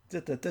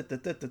Okay,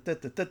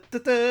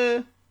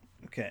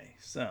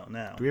 so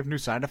now. Do we have new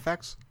sound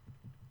effects?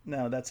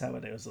 No, that's how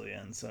it usually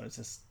ends, so it's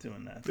just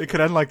doing that. It could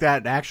end like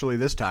that, actually,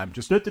 this time.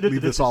 Just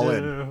leave this all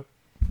in.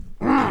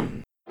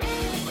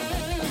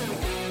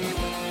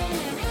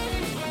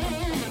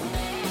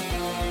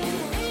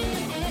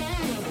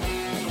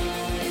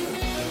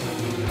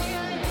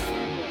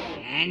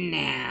 And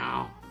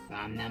now,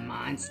 from the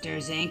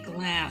Monsters Inc.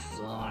 laugh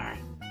floor,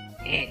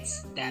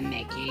 it's the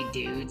Mickey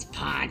Dudes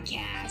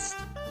Podcast.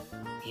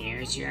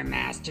 Here's your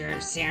master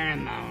of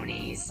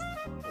ceremonies,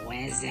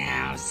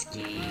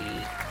 Wazowski.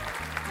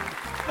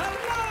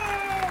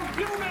 Hello,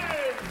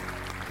 humans!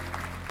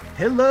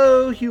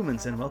 Hello,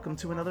 humans, and welcome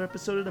to another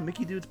episode of the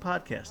Mickey Dudes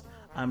Podcast.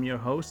 I'm your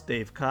host,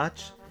 Dave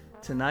Koch.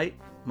 Tonight,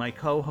 my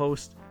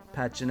co-host,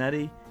 Pat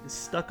Giannetti, is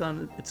stuck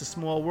on It's a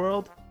Small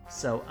World,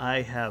 so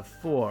I have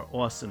four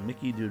awesome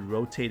Mickey Dude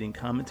rotating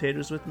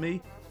commentators with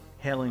me.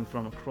 Hailing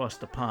from across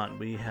the pond,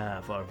 we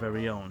have our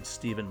very own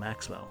Stephen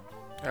Maxwell.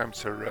 I'm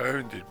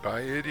surrounded by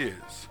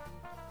idiots.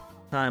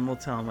 Time will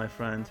tell, my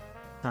friend.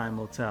 Time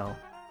will tell.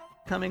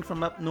 Coming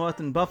from up north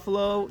in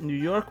Buffalo, New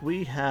York,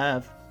 we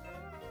have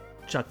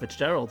Chuck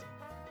Fitzgerald.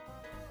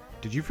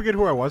 Did you forget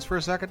who I was for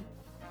a second?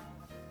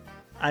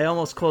 I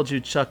almost called you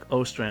Chuck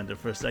Ostrander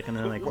for a second,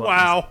 and then I called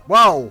Wow.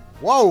 Whoa!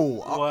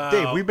 Wow.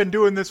 Dave, we've been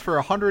doing this for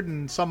 100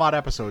 and some odd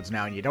episodes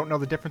now, and you don't know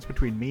the difference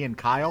between me and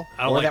Kyle?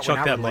 I don't Or like that we're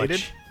Chuck not that related?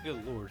 much.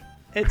 Good lord.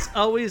 It's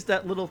always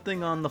that little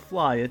thing on the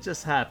fly. It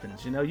just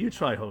happens. You know, you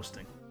try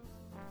hosting.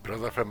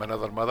 Brother from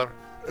another mother.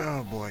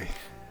 Oh, boy.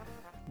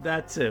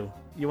 That too.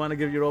 You want to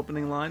give your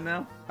opening line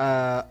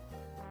now?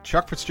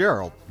 Chuck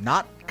Fitzgerald,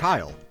 not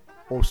Kyle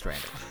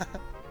Ostrander.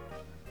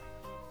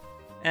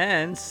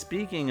 And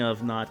speaking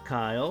of not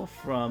Kyle,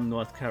 from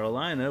North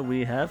Carolina,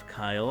 we have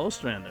Kyle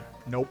Ostrander.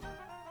 Nope.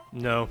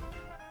 No.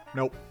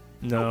 Nope.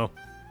 No.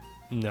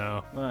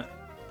 No. What?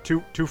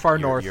 Too far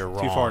north. You're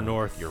wrong. Too far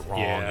north. You're wrong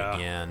Yeah.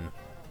 again.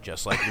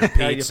 Just like your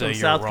pizza, You from you're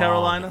South wrong.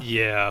 Carolina?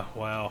 Yeah,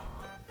 wow.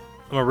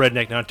 I'm a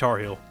redneck, not a Tar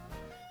Heel.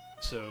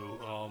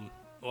 So,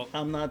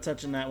 I'm not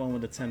touching that one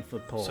with a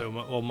 10-foot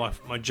pole.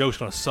 my joke's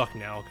gonna suck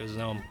now because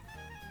now I'm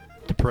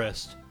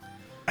depressed.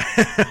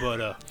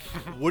 But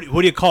what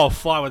do you call a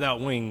fly without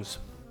wings?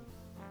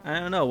 I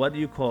don't know. What do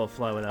you call a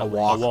fly without A wings?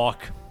 walk. A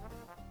walk.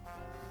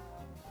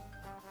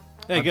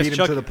 Hey, I beat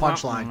him to the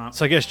punchline.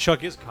 So I guess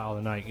Chuck is Kyle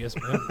tonight. Yes,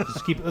 man.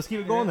 Let's keep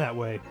it going that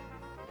way.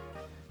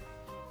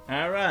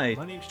 All right.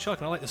 My name's Chuck,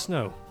 and I like the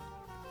snow.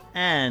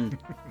 And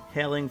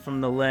hailing from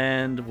the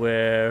land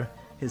where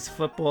his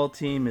football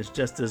team is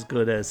just as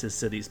good as his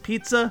city's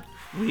pizza,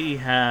 we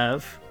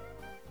have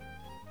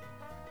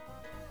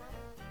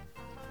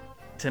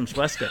Tim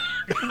Schweska.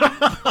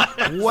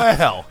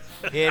 Well,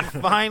 it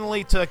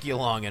finally took you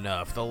long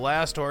enough. The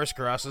last horse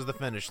crosses the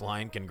finish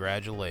line.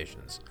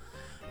 Congratulations.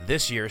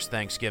 This year's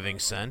Thanksgiving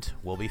scent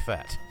will be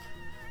fat.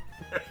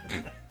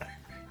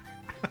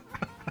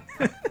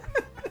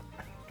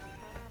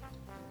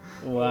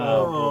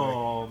 Wow.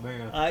 Oh,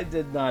 man. I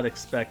did not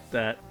expect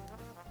that.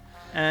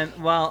 And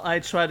while I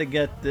try to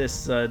get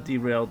this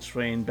derailed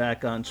train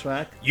back on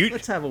track,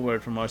 let's have a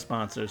word from our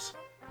sponsors.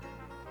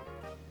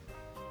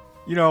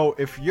 You know,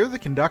 if you're the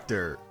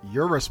conductor,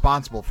 you're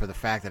responsible for the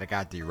fact that it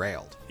got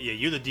derailed. Yeah,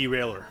 you're the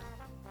derailer.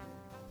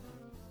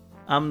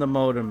 I'm the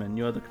motorman.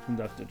 You're the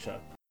conductor, Chuck.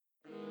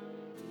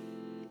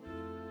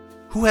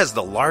 Who has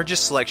the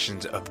largest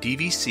selections of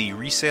DVC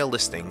resale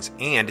listings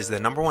and is the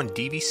 #1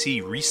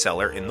 DVC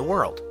reseller in the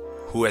world?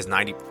 Who has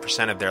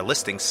 90% of their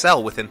listings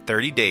sell within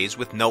 30 days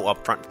with no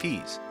upfront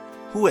fees?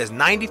 Who has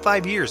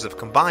 95 years of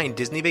combined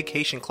Disney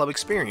Vacation Club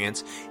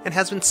experience and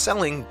has been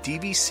selling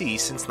DVC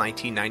since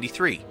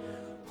 1993?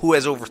 Who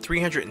has over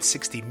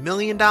 $360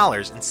 million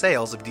in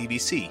sales of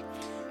DVC?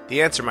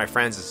 The answer, my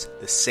friends, is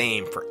the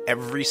same for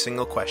every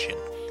single question.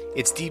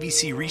 It's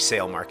DVC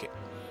Resale Market.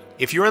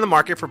 If you're in the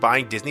market for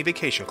buying Disney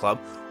Vacation Club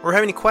or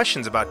have any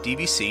questions about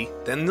DVC,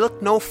 then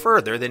look no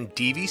further than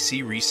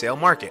DVC Resale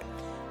Market.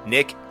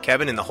 Nick,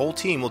 Kevin, and the whole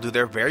team will do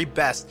their very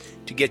best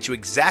to get you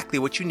exactly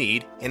what you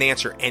need and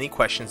answer any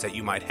questions that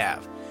you might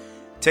have.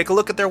 Take a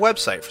look at their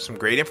website for some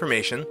great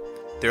information,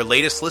 their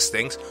latest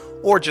listings,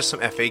 or just some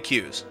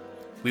FAQs.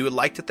 We would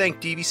like to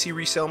thank DVC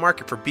Resale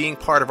Market for being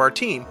part of our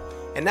team,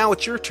 and now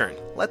it's your turn.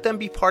 Let them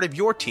be part of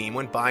your team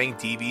when buying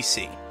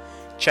DVC.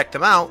 Check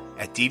them out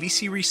at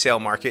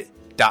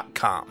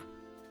dvcresalemarket.com.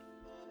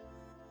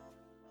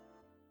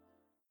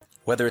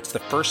 Whether it's the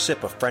first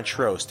sip of French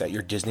roast at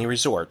your Disney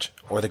resort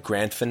or the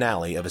grand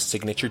finale of a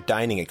signature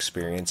dining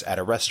experience at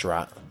a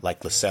restaurant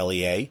like Le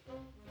Cellier,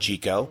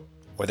 Chico,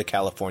 or the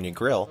California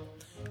Grill,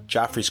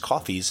 Joffrey's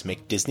coffees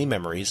make Disney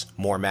memories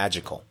more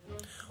magical.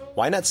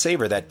 Why not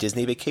savor that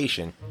Disney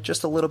vacation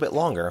just a little bit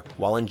longer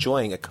while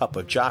enjoying a cup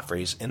of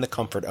Joffrey's in the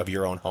comfort of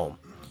your own home?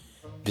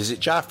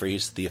 Visit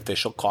Joffrey's, the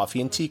official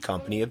coffee and tea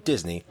company of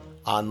Disney,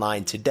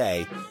 online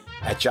today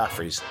at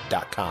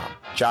joffreys.com.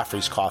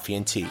 Joffrey's Coffee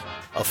and Tea,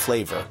 a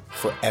flavor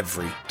for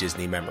every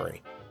Disney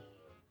memory.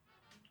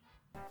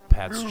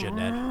 Pat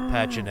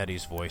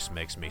Giannetti's voice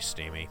makes me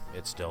steamy.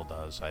 It still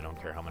does. I don't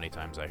care how many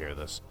times I hear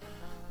this.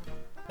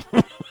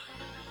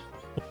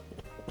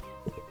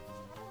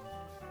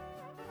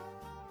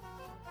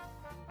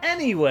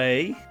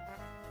 Anyway,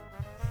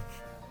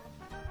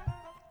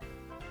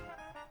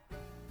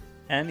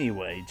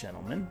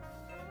 gentlemen,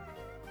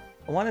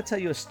 I want to tell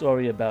you a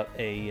story about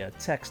a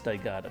text I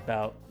got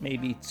about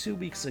maybe 2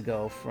 weeks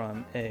ago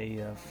from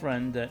a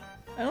friend that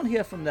I don't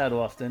hear from that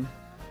often,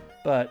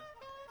 but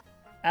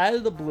out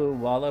of the blue,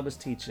 while I was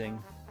teaching,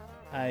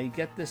 I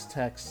get this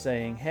text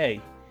saying,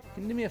 "Hey,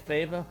 can you do me a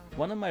favor?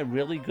 One of my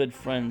really good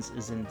friends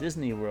is in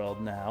Disney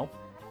World now.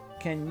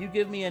 Can you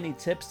give me any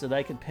tips that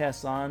I could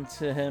pass on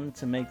to him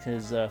to make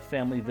his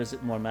family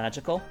visit more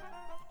magical?"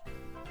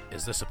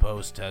 Is this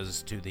opposed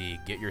as to the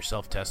get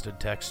yourself tested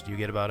text you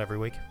get about every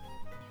week?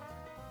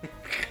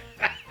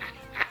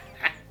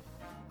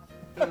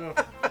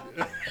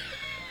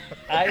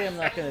 I am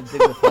not going to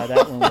dignify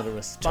that one with a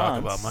response. Talk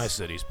about my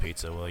city's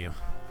pizza, will you?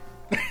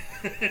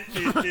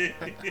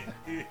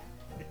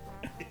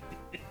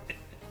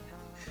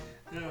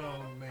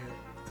 Oh, man.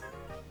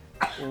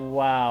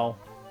 Wow.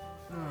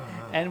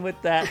 And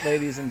with that,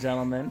 ladies and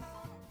gentlemen,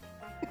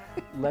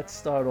 let's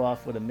start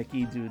off with a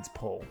Mickey Dudes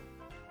poll.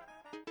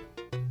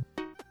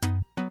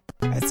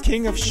 As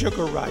King of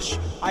Sugar Rush,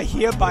 I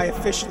hereby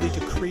officially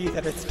decree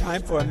that it's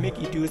time for a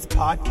Mickey Dudes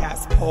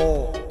podcast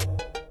poll.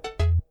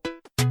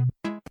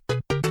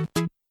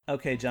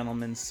 Okay,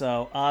 gentlemen,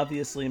 so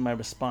obviously my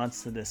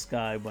response to this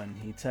guy when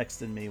he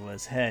texted me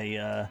was, "Hey,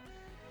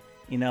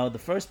 the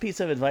first piece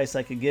of advice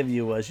I could give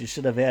you was you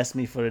should have asked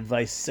me for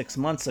advice 6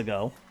 months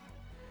ago."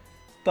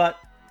 But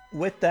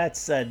with that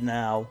said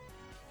now,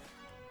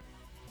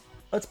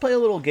 let's play a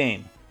little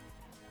game.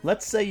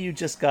 Let's say you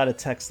just got a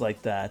text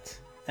like that,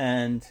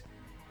 and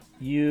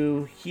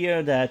you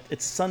hear that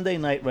it's Sunday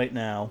night right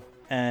now,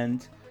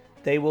 and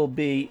they will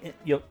be,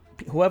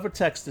 whoever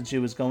texted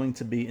you is going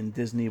to be in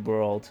Disney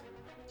World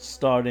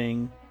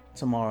starting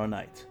tomorrow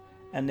night,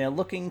 and they're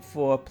looking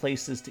for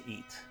places to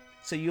eat.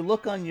 So you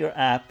look on your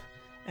app,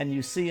 and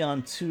you see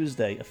on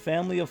Tuesday,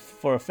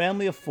 for a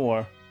family of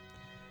 4,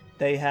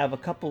 they have a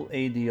couple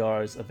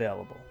ADRs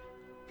available.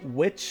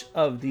 Which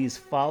of these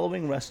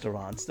following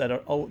restaurants that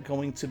are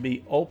going to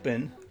be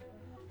open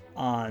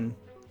on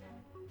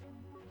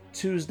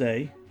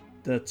Tuesday,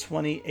 the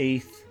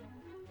 28th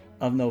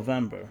of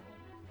November,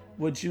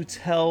 would you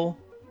tell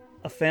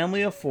a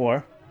family of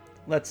 4,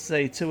 let's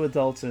say 2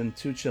 adults and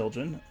 2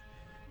 children,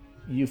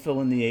 you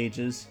fill in the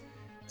ages,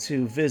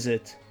 to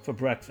visit for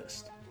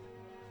breakfast?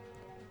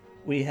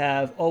 We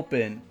have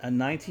open a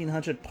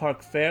 1900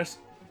 Park Fair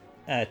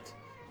at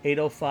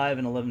 8:05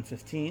 and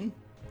 11:15,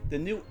 the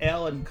new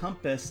Ale and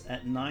Compass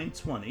at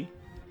 9:20,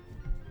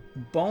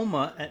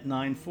 Boma at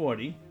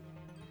 9:40,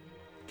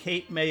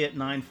 Cape May at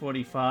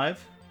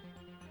 9:45,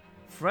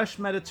 Fresh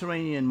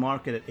Mediterranean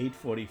Market at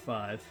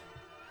 8:45,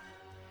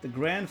 the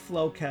Grand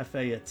Flow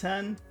Cafe at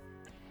 10,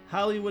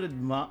 Hollywood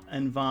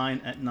and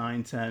Vine at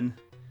 9:10,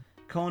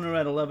 Kona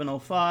at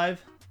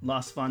 11:05,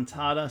 Las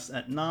Fantadas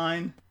at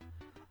 9,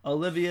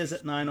 Olivia's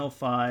at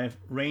 9:05,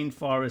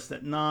 Rainforest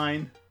at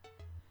 9,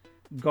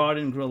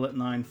 Garden Grill at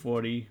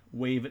 9:40,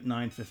 Wave at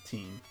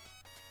 9:15,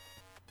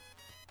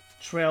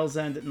 Trails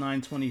End at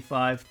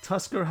 9:25,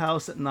 Tusker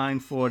House at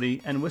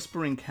 9:40, and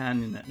Whispering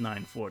Canyon at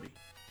 9:40.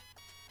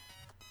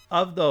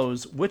 Of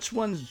those, which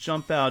ones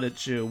jump out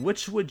at you?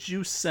 Which would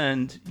you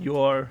send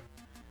your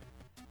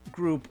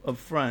group of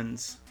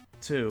friends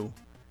to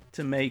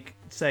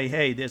say,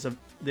 "Hey, there's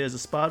a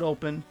spot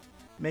open,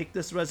 make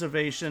this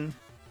reservation,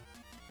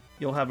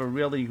 you'll have a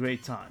really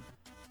great time"?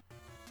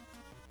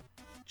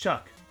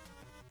 Chuck.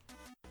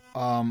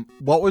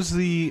 What was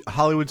the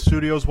Hollywood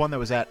Studios one that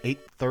was at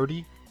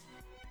 8:30?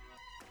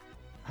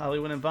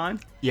 Hollywood and Vine?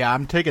 Yeah,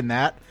 I'm taking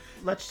that.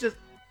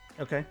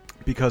 Okay.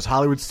 Because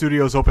Hollywood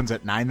Studios opens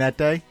at 9 that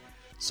day,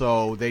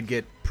 so they'd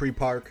get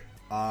pre-park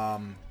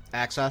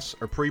access,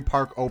 or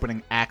pre-park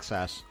opening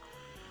access,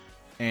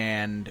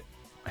 and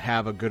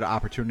have a good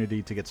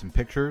opportunity to get some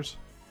pictures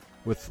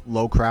with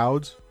low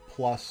crowds,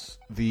 plus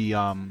the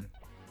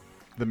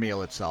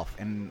meal itself.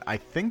 And I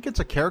think it's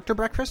a character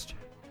breakfast?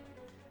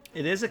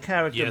 It is a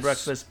character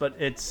breakfast, but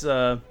it's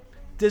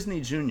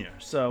Disney Junior,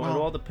 so it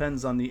all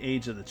depends on the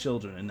age of the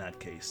children in that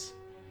case.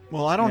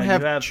 Well, I don't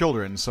have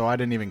children, so I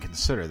didn't even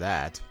consider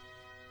that.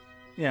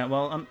 Yeah,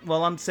 I'm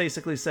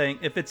basically saying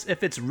if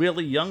it's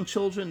really young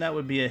children, that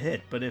would be a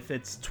hit. But if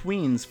it's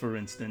tweens, for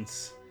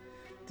instance,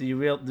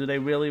 do they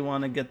really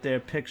want to get their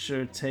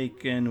picture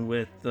taken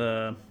with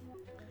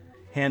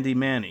Handy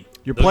Manny?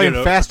 You're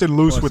playing fast and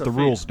loose with the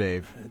rules,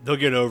 Dave. They'll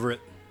get over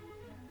it.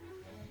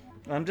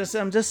 I'm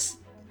just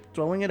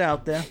throwing it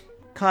out there.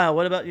 Kyle,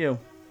 what about you?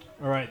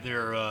 All right,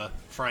 there,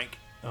 Frank.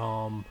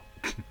 I'm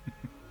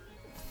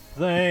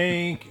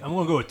gonna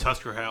go with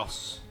Tusker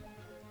House.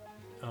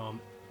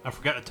 I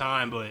forgot the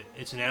time, but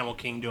it's an Animal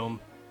Kingdom.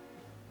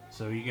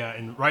 So you got,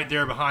 and right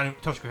there behind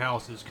Tusker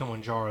House is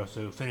Kilimanjaro.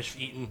 So finish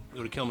eating,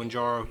 go to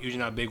Kilimanjaro. Usually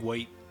not a big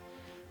wait.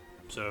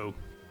 So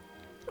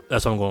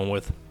that's what I'm going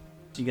with.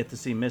 You get to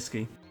see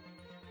Misky.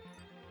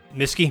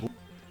 Misky?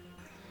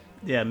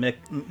 Yeah,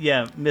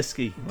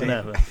 Misky,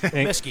 whatever.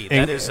 Misky,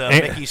 that is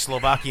Mickey's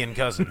Slovakian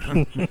cousin.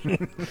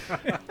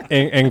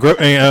 and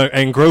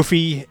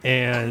Grofy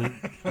and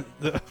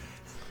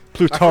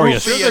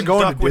Plutorius. Sure Be they're a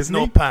going to duck with Disney?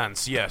 no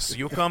pants. Yes,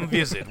 you come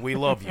visit. We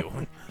love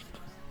you.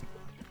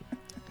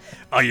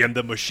 I am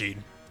the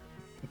machine.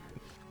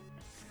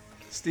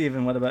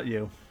 Steven, what about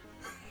you?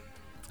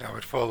 I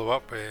would follow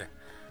up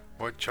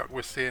what Chuck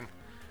was saying.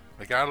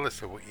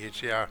 Regardless of what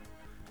age they are,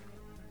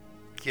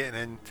 getting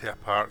into a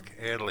park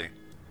early,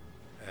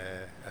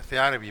 if they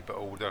are a wee bit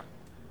older,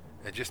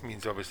 it just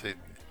means obviously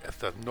if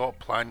they're not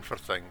planned for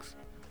things,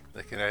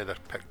 they can either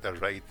pick their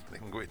ride, they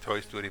can go to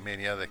Toy Story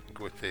Mania, they can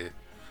go to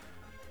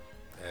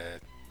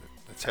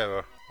the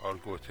Tower, or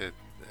go to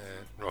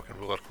Rock and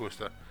Roller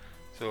Coaster.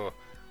 So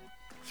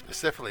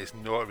specifically, it's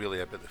not really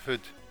about the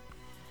food,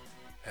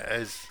 it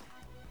is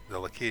the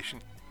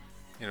location,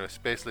 you know,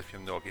 especially if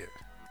you've not got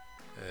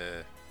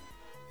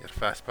your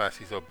fast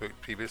passes all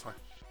booked previously.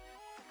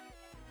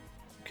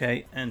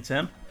 Okay, and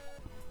Tim?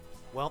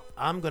 Well,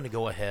 I'm going to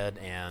go ahead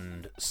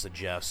and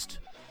suggest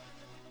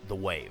the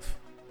Wave.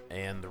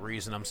 And the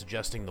reason I'm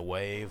suggesting the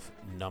Wave,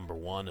 number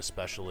one,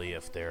 especially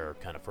if they're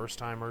kind of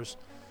first-timers,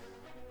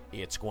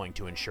 it's going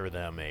to ensure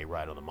them a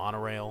ride on the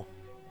monorail,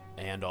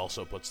 and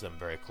also puts them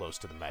very close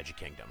to the Magic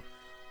Kingdom.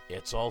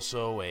 It's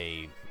also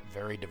a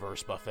very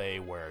diverse buffet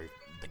where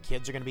the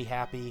kids are going to be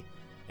happy,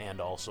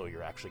 and also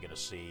you're actually going to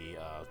see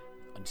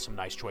some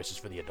nice choices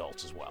for the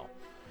adults as well.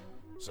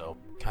 So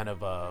kind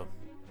of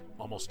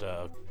almost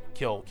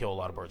kill a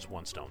lot of birds with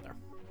one stone there.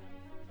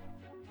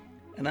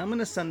 And I'm going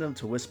to send them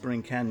to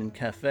Whispering Canyon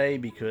Cafe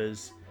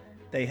because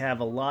they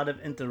have a lot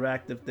of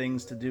interactive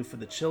things to do for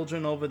the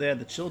children over there.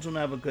 The children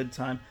have a good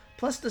time.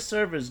 Plus, the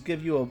servers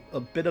give you a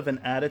bit of an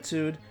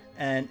attitude.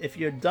 And if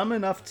you're dumb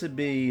enough to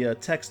be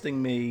texting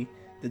me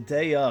the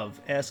day of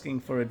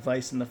asking for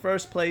advice in the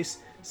first place,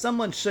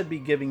 someone should be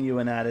giving you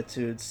an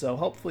attitude. So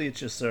hopefully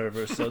it's your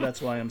server. So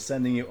that's why I'm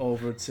sending you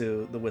over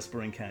to the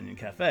Whispering Canyon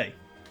Cafe.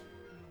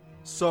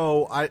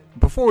 So,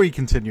 before we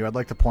continue, I'd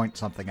like to point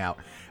something out.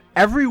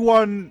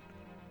 Everyone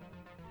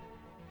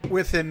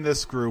within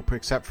this group,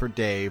 except for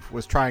Dave,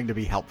 was trying to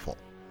be helpful.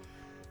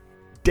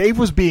 Dave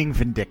was being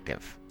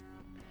vindictive.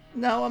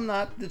 No, I'm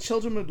not. The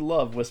children would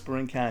love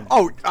Whispering Canyon.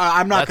 Oh,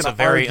 I'm not going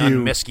to argue. That's a very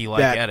un-Misky-like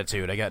that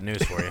attitude. I got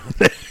news for you.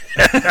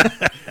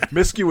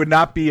 Misky would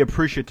not be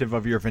appreciative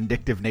of your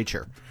vindictive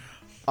nature.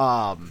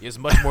 He's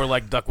much more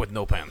like duck with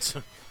no pants.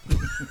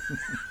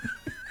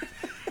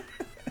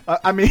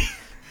 I mean,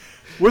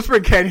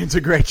 Whispering Canyon's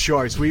a great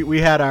choice.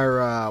 We had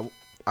our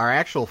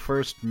actual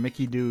first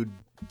Mickey Dude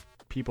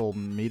people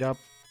meetup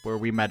where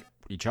we met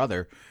each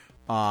other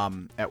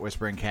at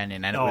Whispering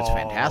Canyon, and it was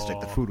fantastic.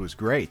 The food was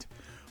great.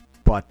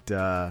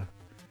 But,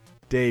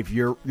 Dave,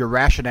 your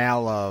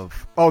rationale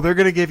of, they're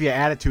going to give you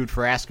attitude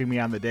for asking me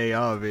on the day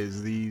of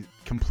is the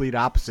complete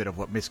opposite of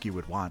what Misky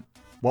would want.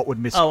 What would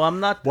Misky... I'm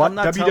not telling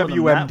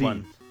them that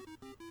one.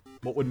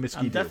 What would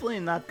Misky do? I'm definitely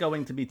not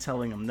going to be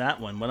telling them that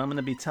one. What I'm going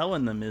to be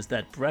telling them is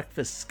that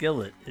breakfast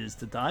skillet is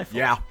to die for.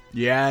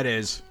 Yeah, it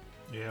is.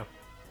 Yeah.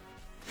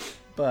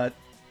 But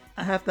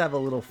I have to have a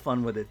little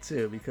fun with it,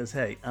 too, because,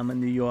 hey, I'm a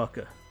New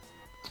Yorker.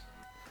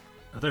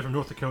 They're from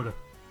North Dakota.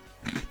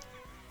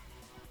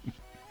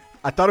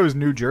 I thought it was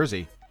New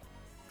Jersey.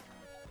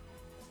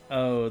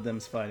 Oh,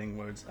 them's fighting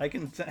words. I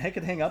can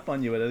hang up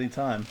on you at any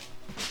time.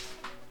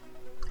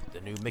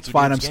 The new Mickey It's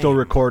fine, Dude's I'm still game.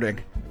 recording.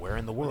 Where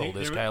in the world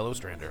is Kyle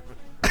Ostrander?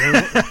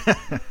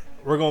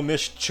 We're going to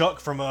miss Chuck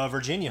from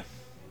Virginia.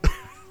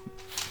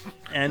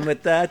 And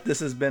with that,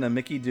 this has been a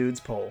Mickey Dudes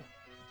poll.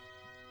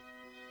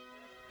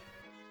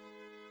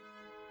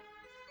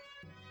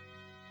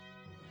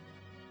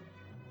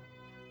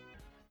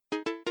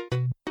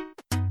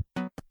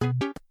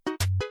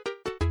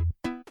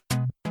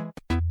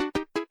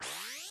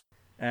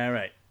 All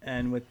right,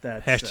 and with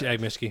that Hashtag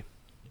Misky.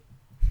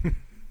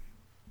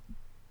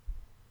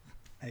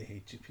 I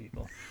hate you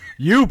people.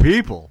 You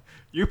people.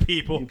 You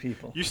people. You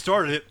people. You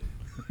started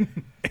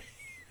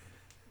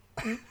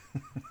it.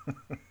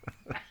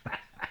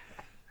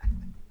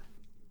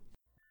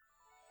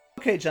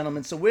 Okay,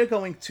 gentlemen, so we're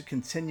going to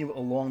continue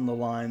along the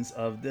lines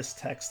of this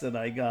text that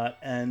I got,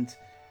 and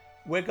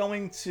we're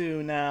going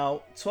to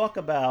now talk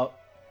about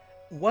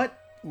what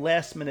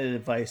last-minute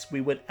advice we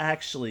would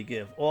actually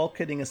give. All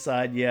kidding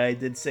aside, yeah, I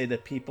did say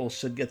that people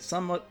should get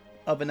somewhat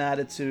of an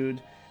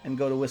attitude and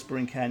go to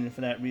Whispering Canyon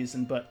for that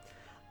reason, but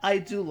I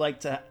do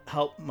like to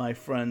help my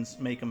friends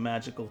make a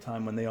magical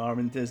time when they are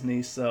in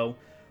Disney, so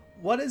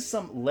what is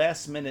some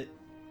last-minute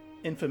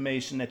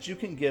information that you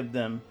can give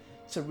them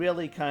to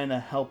really kind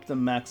of help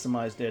them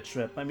maximize their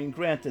trip? I mean,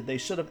 granted, they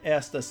should have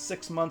asked us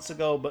 6 months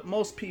ago, but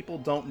most people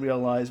don't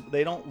realize,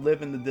 they don't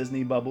live in the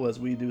Disney bubble as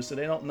we do, so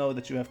they don't know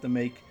that you have to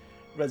make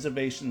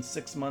reservations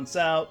 6 months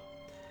out.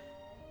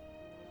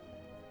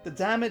 The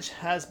damage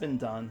has been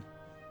done.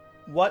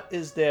 What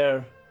is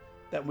there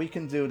that we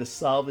can do to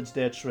salvage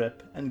their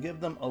trip and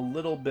give them a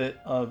little bit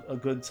of a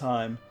good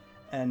time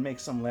and make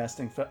some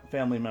lasting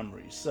family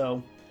memories?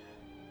 So,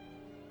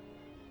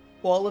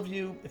 all of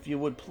you, if you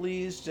would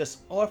please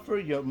just offer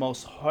your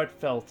most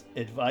heartfelt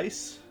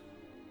advice.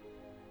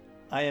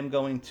 I am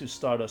going to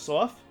start us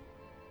off.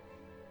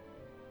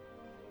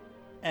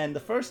 And the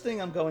first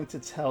thing I'm going to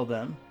tell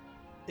them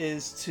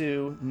is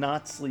to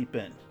not sleep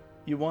in.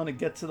 you want to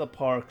get to the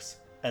parks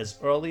as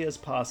early as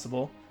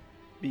possible,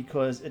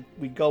 because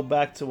we go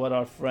back to what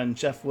our friend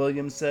Jeff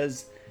Williams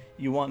says.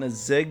 You want to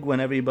zig when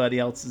everybody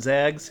else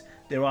zags.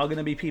 There are going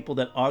to be people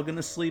that are going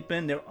to sleep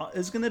in. There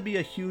is going to be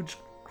a huge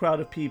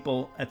crowd of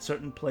people at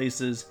certain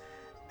places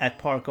at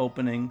park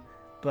opening,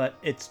 but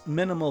it's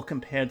minimal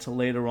compared to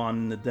later on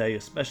in the day,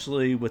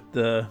 especially with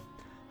the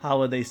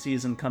holiday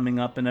season coming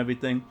up and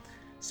everything.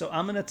 So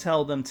I'm going to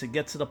tell them to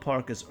get to the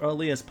park as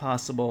early as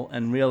possible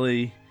and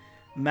really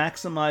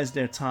maximize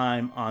their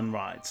time on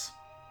rides.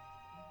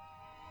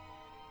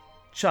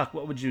 Chuck,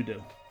 what would you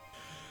do?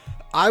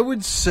 I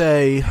would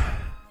say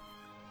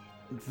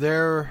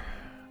their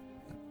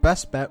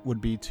best bet would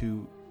be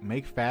to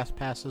make fast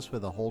passes for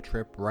the whole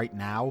trip right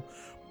now,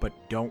 but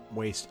don't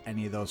waste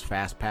any of those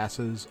fast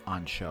passes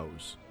on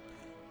shows.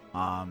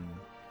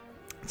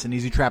 It's an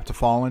easy trap to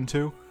fall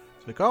into.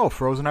 It's like, oh,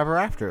 Frozen Ever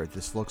After,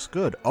 this looks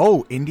good.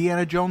 Oh,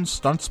 Indiana Jones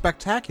Stunt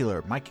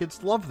Spectacular, my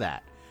kids love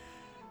that.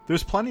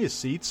 There's plenty of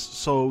seats,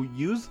 so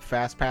use the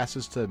fast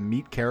passes to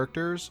meet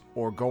characters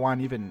or go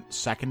on even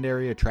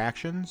secondary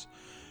attractions,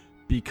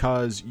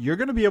 because you're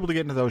going to be able to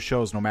get into those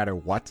shows no matter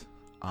what.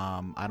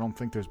 I don't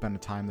think there's been a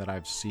time that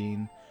I've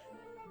seen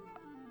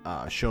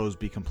shows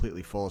be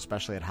completely full,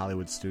 especially at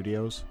Hollywood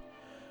Studios.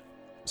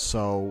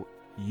 So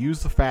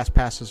use the fast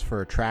passes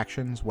for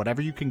attractions.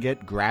 Whatever you can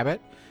get, grab it.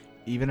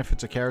 Even if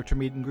it's a character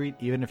meet and greet,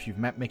 even if you've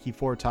met Mickey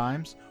 4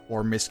 times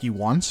or Misky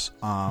once,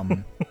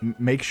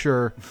 make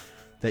sure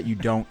that you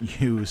don't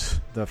use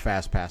the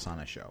fast pass on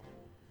a show.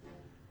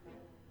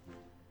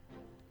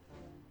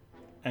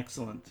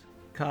 Excellent.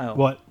 Kyle.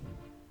 What?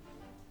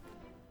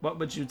 What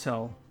would you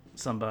tell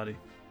somebody?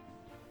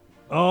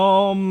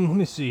 Let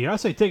me see. I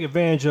say take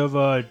advantage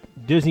of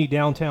Disney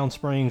Downtown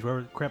Springs,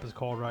 whatever the crap is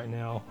called right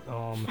now.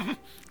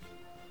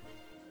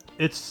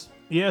 It's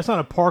not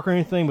a park or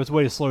anything, but it's a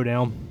way to slow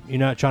down. You're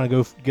not trying to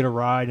go get a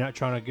ride. You're not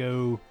trying to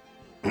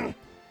go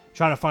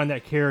trying to find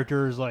that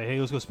character. It's like, hey,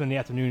 let's go spend the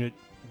afternoon at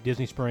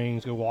Disney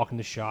Springs. Go walk in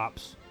the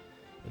shops.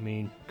 I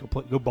mean,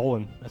 go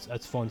bowling.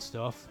 That's fun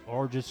stuff.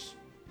 Or just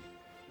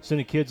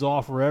send the kids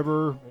off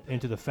wherever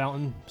into the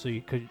fountain, so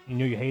you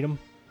hate them,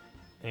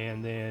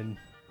 and then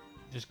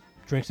just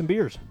drink some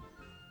beers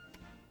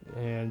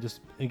and just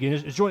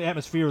enjoy the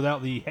atmosphere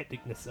without the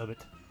hecticness of it.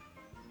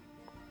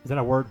 Is that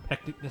a word?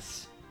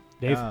 Hecticness,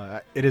 Dave?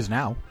 It is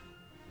now.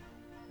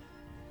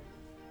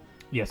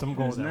 Yes, I'm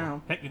going with that.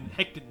 Now.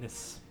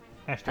 Hecticness.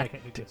 Hashtag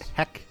hecticness.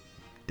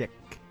 Hectic.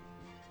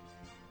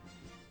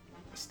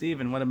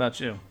 Steven, what about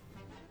you?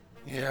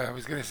 Yeah, I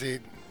was going to say,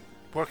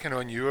 working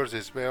on yours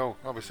as well,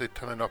 obviously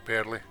turning up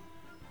early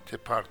to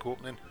park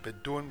opening,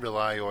 but don't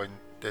rely on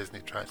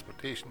Disney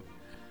transportation.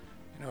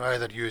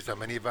 Either use a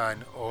minivan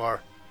or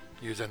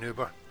use an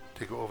Uber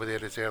to go over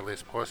there as early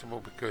as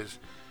possible, because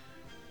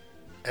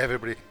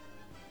everybody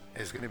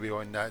is going to be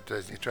on that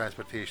Disney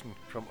transportation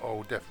from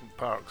all different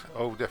parks,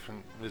 all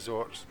different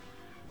resorts.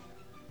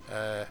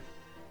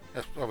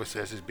 Obviously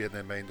this is bearing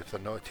in mind if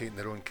they're not taking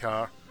their own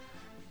car,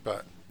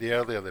 but the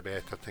earlier the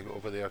better to go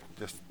over there,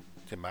 just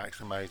to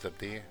maximise their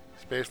day,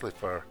 especially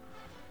for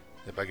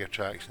the big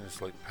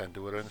attractions like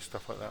Pandora and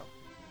stuff like that.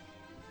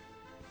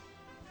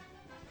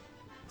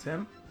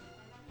 Tim?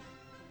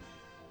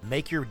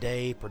 Make your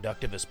day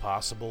productive as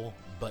possible,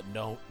 but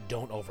don't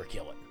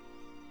overkill it.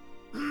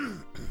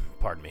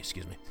 Pardon me,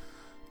 excuse me.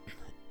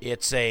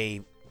 It's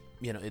going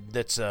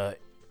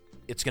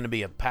to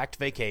be a packed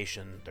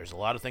vacation. There's a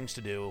lot of things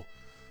to do.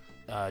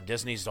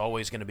 Disney's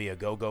always going to be a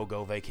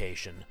go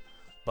vacation,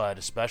 but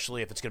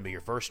especially if it's going to be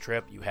your first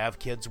trip, you have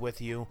kids with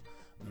you,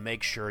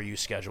 make sure you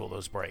schedule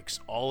those breaks.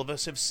 All of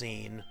us have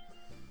seen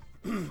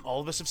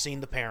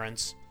the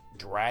parents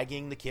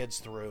dragging the kids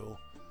through,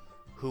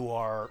 who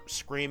are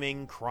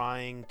screaming,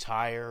 crying,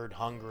 tired,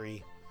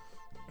 hungry.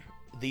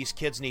 These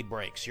kids need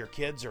breaks. Your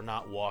kids are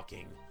not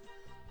walking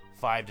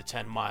 5 to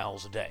 10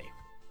 miles a day.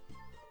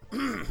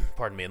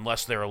 Pardon me,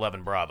 unless they're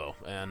 11 Bravo,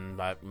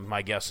 and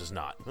my guess is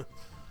not.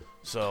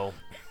 So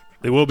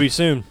they will be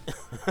soon.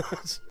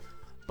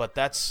 But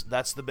that's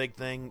the big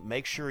thing.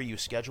 Make sure you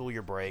schedule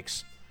your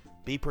breaks,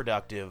 be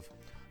productive,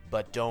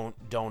 but don't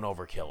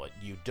overkill it.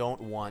 You don't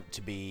want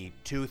to be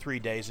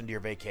 2-3 days into your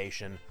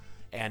vacation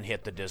and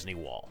hit the Disney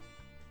wall,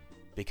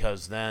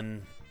 because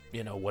then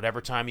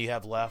whatever time you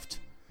have left,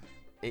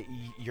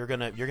 you're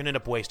gonna end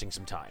up wasting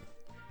some time.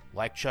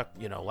 Like Chuck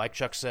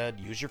said,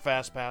 use your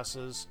fast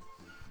passes.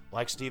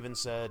 Like Steven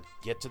said,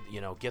 get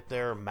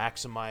there,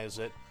 maximize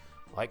it.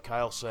 Like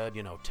Kyle said,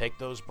 take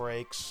those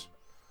breaks.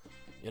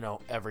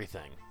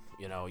 Everything.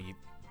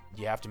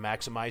 You have to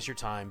maximize your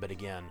time, but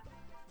again,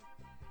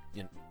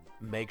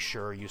 make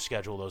sure you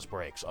schedule those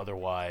breaks.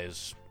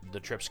 Otherwise, the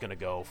trip's going to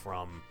go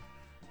from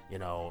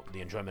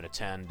the enjoyment of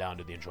 10 down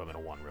to the enjoyment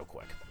of 1 real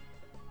quick.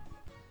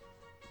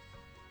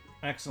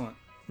 Excellent.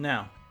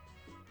 Now,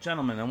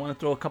 gentlemen, I want to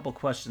throw a couple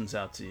questions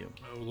out to you.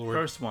 Oh, Lord.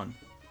 First one,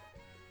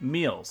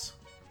 meals.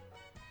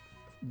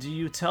 Do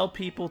you tell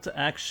people to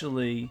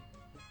actually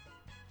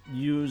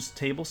use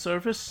table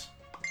service,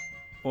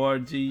 or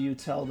do you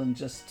tell them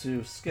just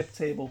to skip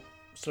table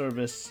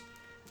service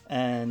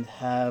and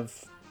have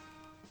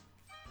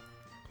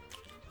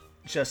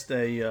just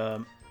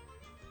a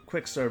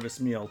quick service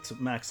meal to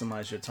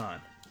maximize your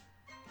time?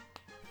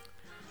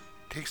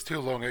 Takes too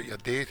long out your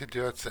day to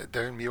do a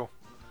sit-down meal.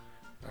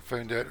 I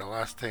found out the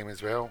last time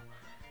as well.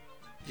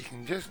 You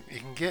can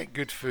get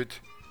good food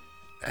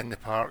in the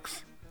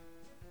parks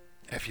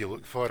if you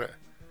look for it.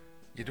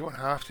 You don't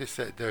have to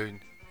sit down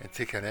and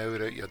take an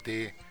hour out your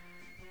day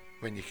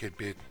when you could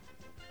be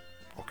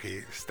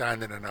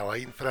standing in a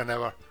line for an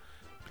hour.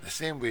 But the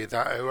same way,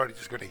 that hour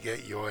is going to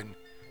get you on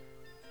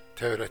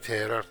Tower of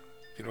Terror,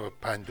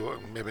 Pandora,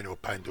 maybe no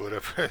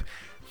Pandora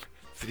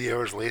 3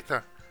 hours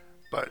later.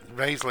 But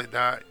rides like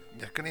that,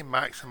 you're going to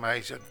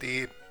maximise your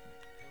day.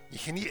 You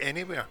can eat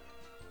anywhere.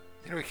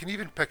 You can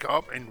even pick it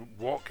up and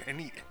walk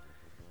and eat.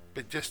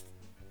 But just,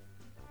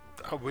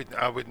 I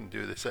wouldn't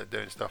do the sit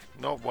down stuff.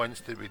 Not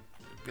once did we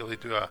really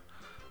do a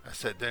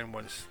sit down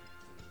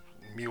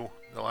meal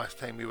the last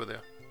time we were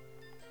there.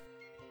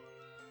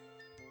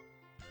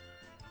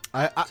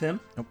 Tim?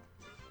 Nope.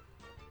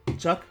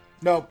 Chuck?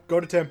 No, go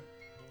to Tim.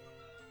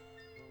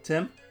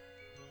 Tim?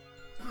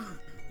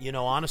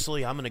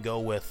 Honestly, I'm going to go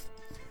with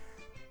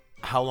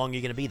how long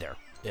you're going to be there.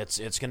 It's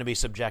going to be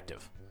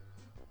subjective.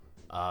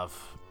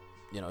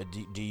 Do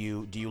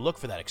you look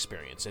for that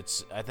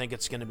experience? I think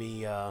it's going to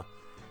be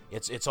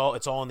it's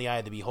all in the eye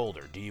of the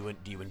beholder. Do you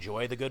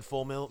enjoy the good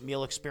full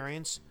meal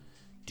experience?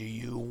 Do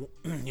you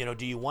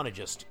do you want to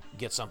just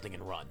get something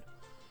and run?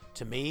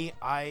 To me,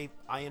 I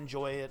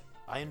enjoy it.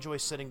 I enjoy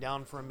sitting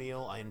down for a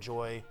meal. I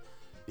enjoy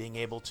being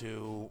able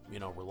to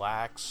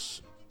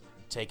relax,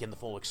 take in the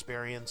full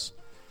experience.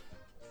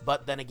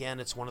 But then again,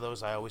 it's one of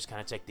those I always kind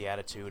of take the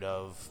attitude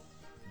of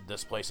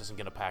this place isn't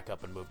going to pack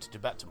up and move to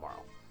Tibet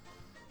tomorrow.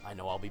 I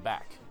know I'll be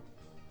back.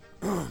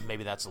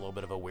 Maybe that's a little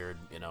bit of a weird,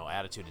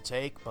 attitude to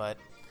take, but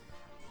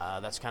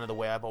that's kind of the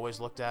way I've always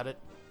looked at it.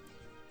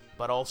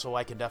 But also,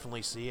 I can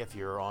definitely see if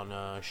you're on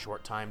a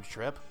short-timed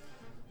trip.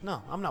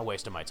 No, I'm not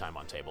wasting my time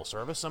on table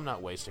service. I'm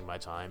not wasting my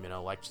time,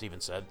 like Steven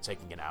said,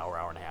 taking an hour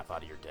and a half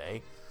out of your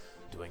day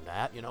doing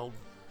that.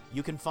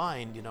 You can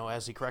find,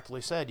 as he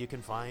correctly said, you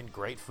can find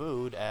great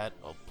food at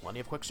plenty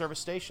of quick service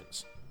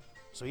stations.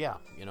 So yeah,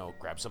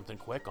 grab something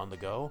quick on the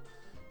go,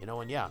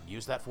 and yeah,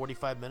 use that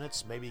 45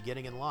 minutes maybe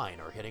getting in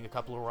line or hitting a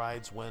couple of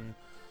rides when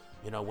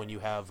you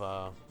have,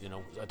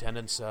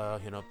 attendance,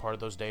 part of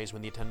those days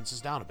when the attendance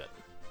is down a bit.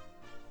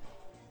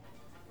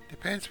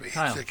 Depends what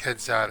age the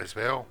kids are as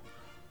well.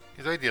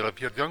 Because ideally,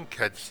 if you're young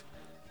kids,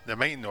 they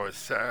might not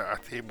sit at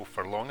a table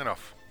for long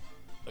enough.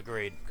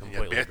 Agreed. You're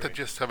Completely better agreed.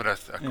 just having a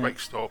quick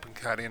stop and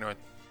carrying on.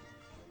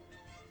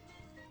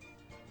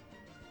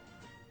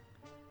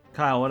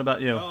 Kyle, what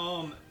about you?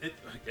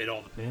 It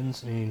all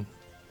depends. I mean,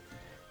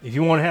 if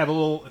you want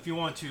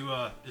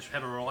to just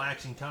have a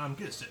relaxing time,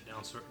 get a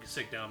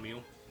sit down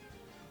meal.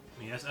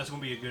 I mean, that's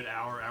going to be a good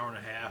hour and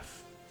a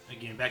half.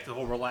 Again, back to the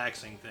whole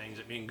relaxing things.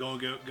 I mean, go,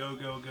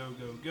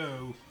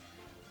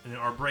 and then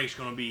our break's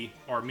going to be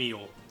our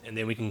meal, and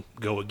then we can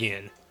go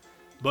again.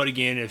 But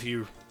again, if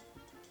you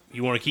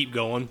want to keep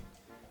going,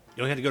 you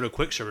don't have to go to a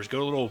quick service. Go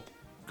to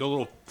a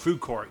little food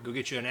court. Go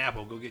get you an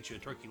apple. Go get you a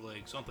turkey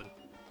leg, something,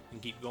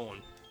 and keep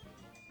going.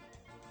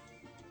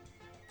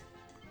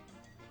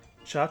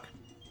 Chuck?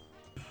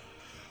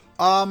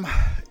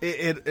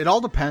 It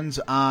all depends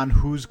on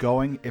who's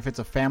going. If it's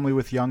a family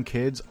with young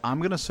kids, I'm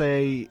going to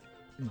say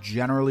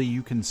generally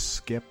you can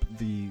skip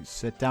the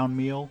sit-down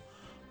meal,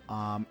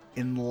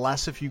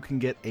 unless if you can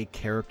get a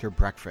character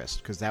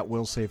breakfast, because that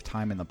will save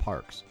time in the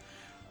parks.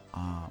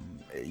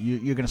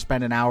 You're going to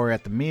spend an hour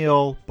at the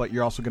meal, but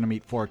you're also going to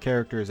meet 4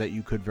 characters that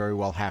you could very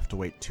well have to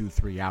wait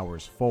 2-3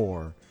 hours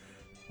for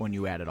when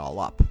you add it all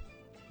up.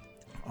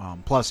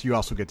 Plus, you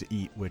also get to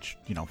eat, which,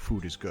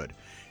 food is good.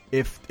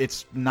 If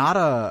it's not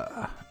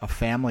a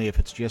family, if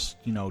it's just,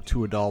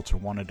 2 adults or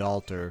 1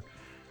 adult or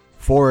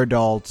 4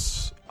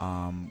 adults,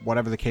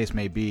 whatever the case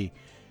may be,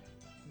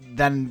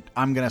 then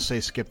I'm going to say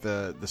skip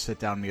the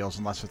sit-down meals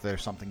unless if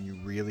there's something you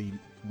really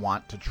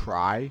want to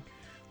try.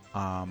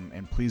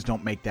 And please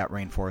don't make that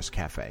Rainforest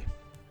Cafe.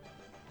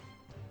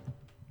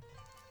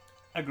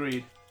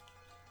 Agreed.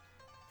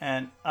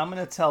 And I'm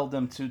going to tell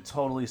them to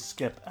totally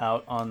skip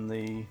out on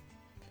the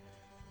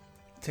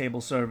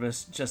table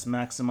service. Just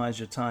maximize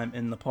your time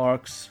in the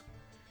parks.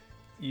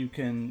 You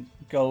can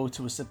go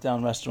to a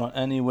sit-down restaurant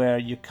anywhere.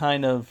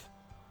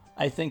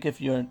 I think if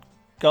you're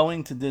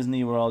going to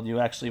Disney World, you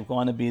actually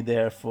want to be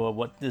there for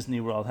what Disney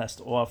World has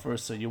to offer,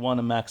 so you want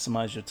to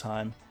maximize your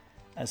time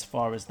as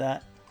far as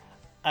that.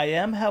 I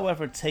am,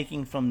 however,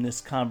 taking from this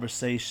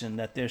conversation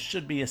that there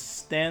should be a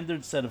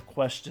standard set of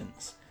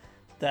questions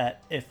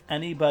that if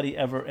anybody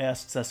ever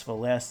asks us for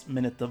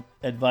last-minute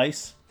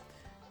advice,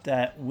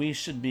 that we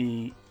should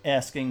be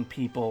asking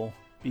people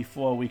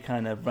before we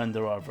kind of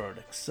render our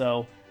verdicts.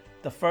 So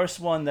the first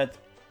one that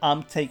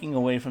I'm taking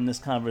away from this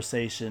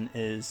conversation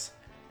is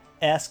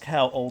ask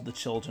how old the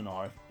children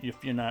are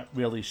if you're not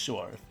really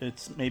sure. If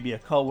it's maybe a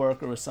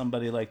coworker or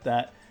somebody like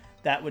that,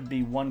 that would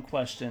be one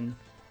question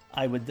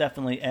I would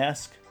definitely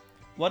ask.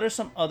 What are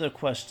some other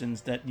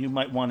questions that you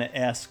might want to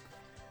ask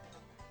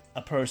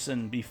a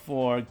person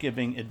before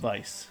giving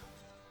advice?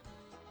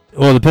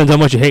 Well, it depends how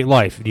much you hate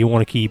life. Do you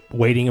want to keep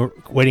waiting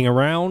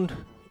around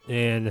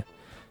and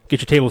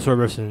get your table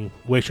service and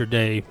waste your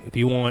day? If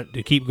you want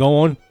to keep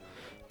going,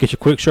 get your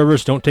quick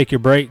service. Don't take your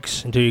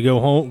breaks until you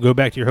go home. Go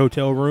back to your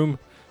hotel room,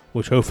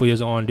 which hopefully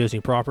is on Disney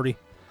property,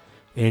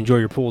 and enjoy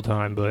your pool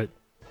time. But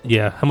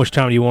yeah, how much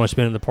time do you want to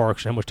spend in the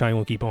parks? And how much time you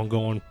want to keep on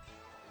going?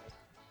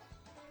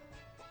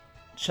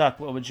 Chuck,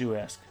 what would you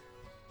ask?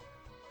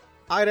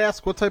 I'd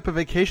ask what type of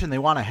vacation they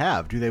want to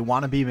have. Do they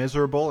want to be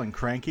miserable and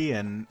cranky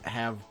and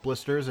have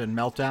blisters and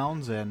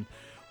meltdowns and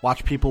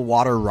watch people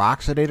water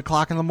rocks at 8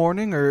 o'clock in the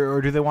morning, or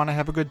do they want to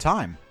have a good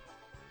time?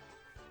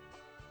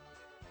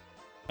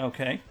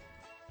 Okay.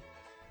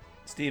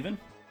 Steven?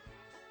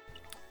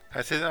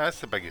 That's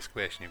the biggest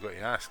question you've got to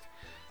ask.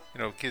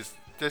 Because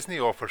Disney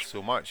offers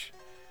so much.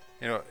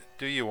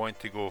 Do you want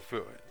to go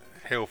for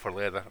hell for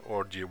leather,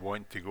 or do you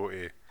want to go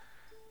to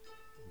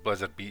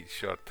Blizzard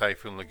Beach or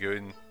Typhoon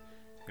Lagoon?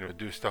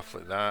 Do stuff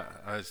like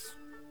that. As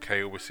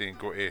Kyle was saying,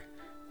 go to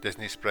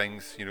Disney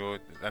Springs.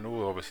 I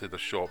know obviously there's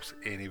shops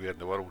anywhere in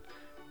the world,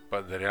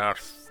 but there are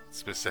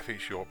specific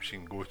shops you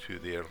can go to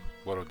there.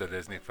 World of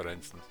Disney, for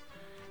instance,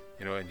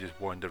 and just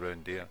wander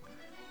around there.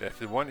 But if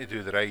they want to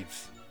do the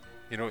rides,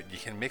 you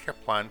can make a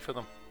plan for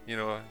them.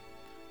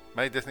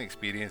 My Disney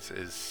experience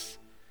is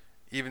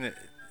even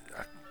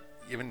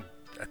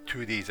at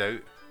 2 days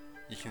out,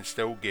 you can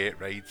still get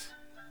rides,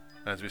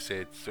 as we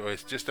said. So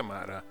it's just a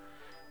matter of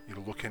you're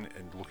looking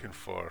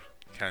for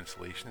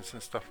cancellations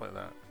and stuff like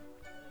that.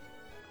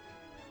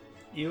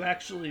 You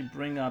actually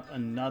bring up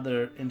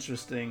another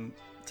interesting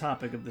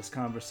topic of this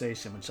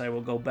conversation, which I will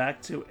go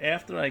back to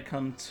after I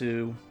come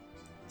to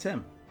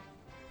Tim.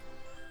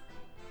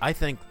 I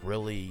think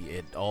really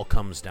it all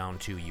comes down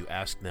to you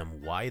ask them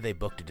why they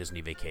booked a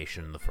Disney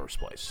vacation in the first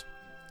place.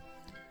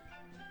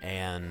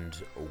 And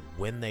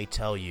when they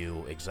tell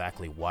you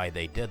exactly why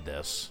they did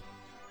this,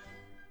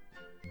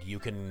 you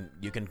can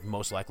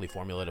most likely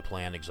formulate a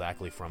plan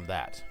exactly from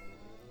that.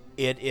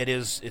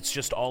 It's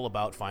just all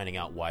about finding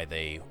out why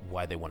they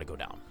want to go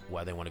down,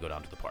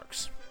 to the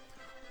parks.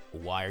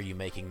 Why are you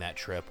making that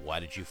trip? Why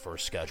did you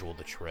first schedule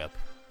the trip?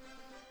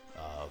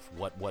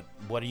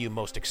 What are you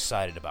most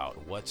excited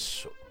about?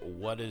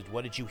 What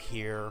did you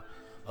hear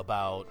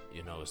about?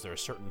 Is there a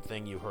certain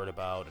thing you heard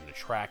about, an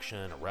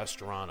attraction, a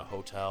restaurant, a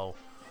hotel?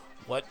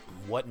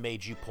 What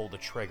made you pull the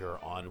trigger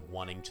on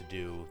wanting to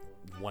do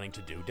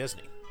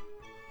Disney?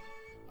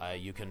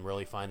 You can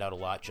really find out a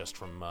lot just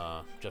from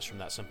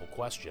that simple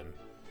question,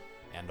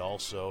 and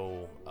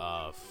also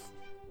a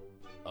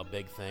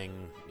big thing,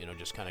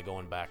 just kind of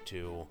going back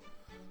to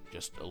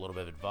just a little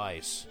bit of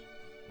advice: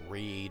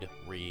 read.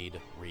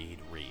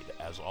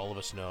 As all of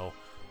us know,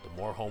 the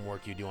more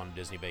homework you do on a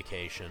Disney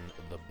vacation,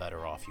 the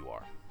better off you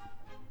are.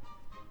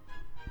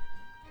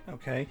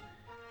 Okay.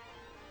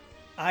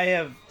 I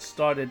have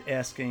started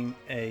asking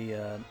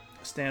a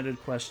standard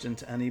question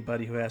to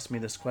anybody who asks me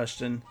this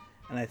question,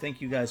 and I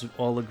think you guys would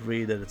all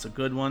agree that it's a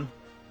good one.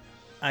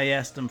 I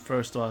asked them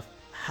first off,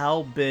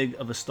 how big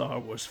of a Star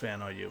Wars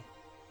fan are you?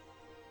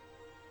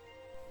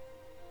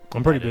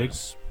 I'm pretty big.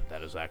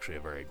 That is actually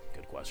a very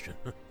good question.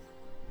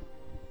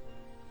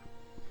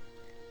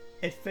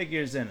 It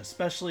figures in,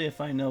 especially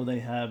if I know they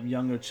have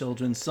younger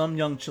children. Some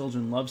young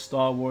children love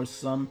Star Wars.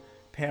 Some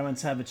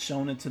parents haven't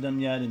shown it to them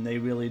yet, and they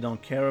really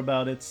don't care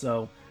about it.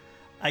 So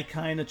I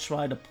kind of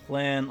try to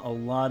plan a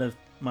lot of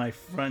my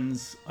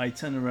friends'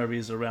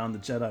 itineraries around the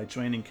Jedi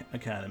Training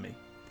Academy.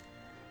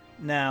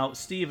 Now,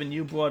 Steven,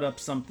 you brought up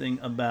something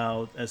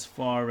about as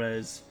far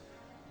as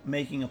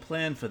making a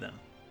plan for them.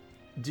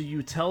 Do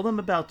you tell them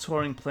about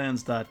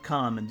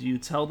touringplans.com, and do you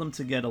tell them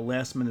to get a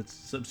last-minute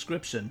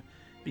subscription?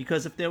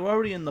 Because if they're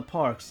already in the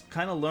parks,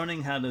 kind of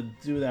learning how to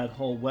do that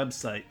whole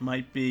website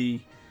might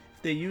be,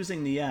 if they're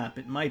using the app,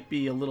 it might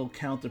be a little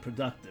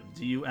counterproductive.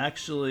 Do you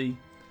actually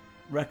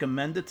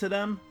recommend it to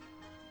them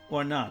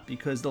or not?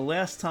 Because the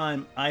last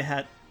time I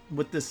had,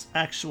 with this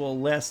actual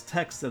last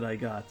text that I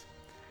got,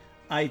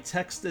 I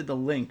texted the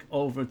link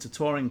over to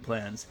Touring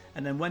Plans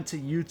and then went to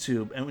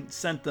YouTube and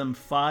sent them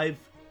 5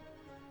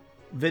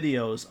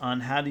 videos on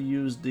how to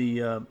use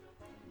the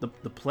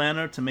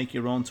planner to make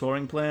your own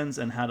touring plans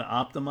and how to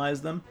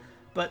optimize them.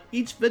 But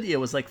each video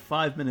was like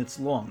 5 minutes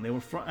long. They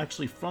were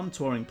actually from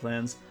Touring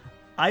Plans.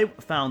 I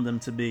found them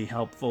to be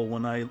helpful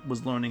when I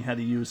was learning how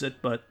to use it,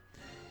 but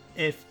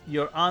if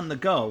you're on the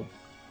go,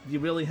 you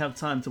really have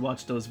time to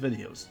watch those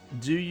videos.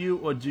 Do you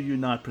or do you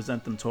not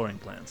present them touring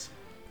plans?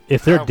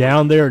 If they're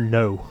down there,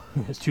 no.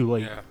 It's too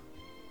late. Yeah.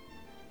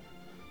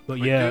 But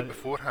do yeah, it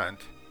beforehand.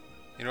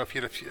 If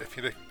you're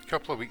a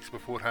couple of weeks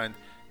beforehand,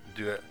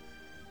 do it.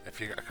 If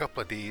you've got a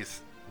couple of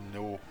days,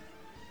 no.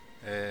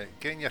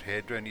 Getting your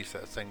head around these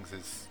sort of things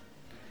is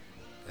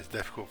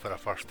difficult for a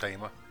first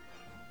timer.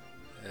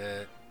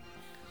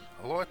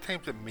 A lot of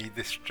times it may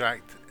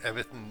distract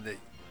everything that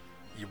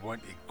you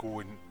want to go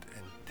and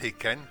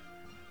take in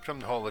from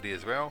the holiday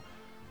as well.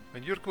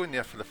 When you're going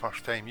there for the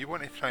first time, you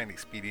want to try and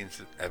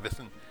experience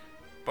everything,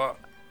 but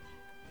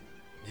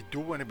you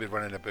don't want to be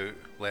running about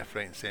left,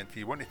 right and centre.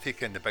 You want to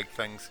take in the big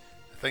things,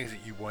 the things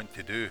that you want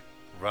to do,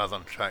 rather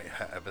than try to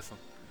hit everything.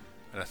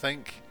 And I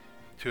think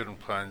touring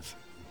plans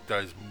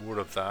does more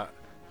of that.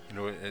 You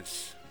know,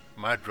 it's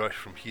mad rush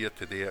from here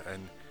to there,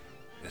 and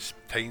it's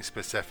time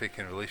specific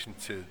in relation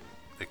to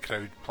the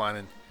crowd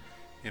planning,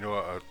 you know,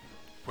 or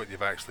what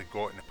you've actually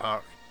got in the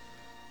park.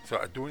 So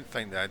I don't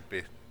think that'd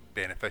be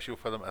beneficial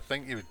for them. I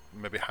think you would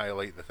maybe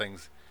highlight the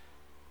things.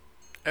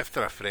 If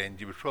they're a friend,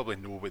 you would probably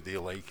know what they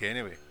like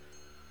anyway,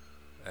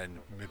 and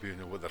maybe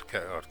know what their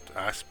kid, or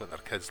ask what their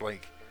kids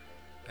like,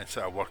 and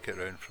sort of work it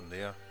around from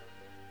there.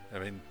 I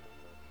mean,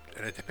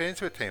 and it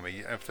depends what time of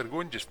year. If they're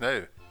going just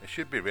now, it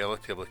should be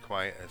relatively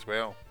quiet as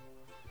well.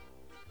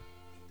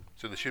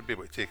 So they should be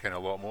able to take in a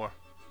lot more.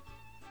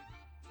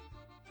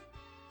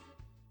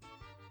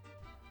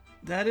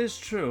 That is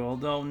true,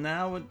 although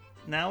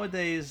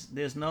nowadays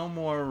there's no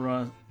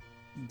more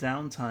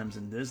downtimes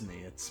in Disney.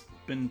 It's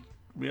been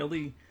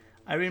really...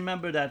 I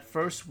remember that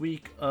first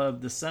week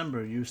of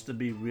December used to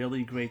be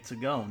really great to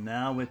go.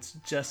 Now it's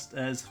just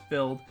as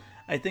filled.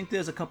 I think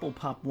there's a couple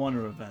Pop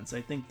Warner events.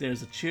 I think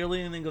there's a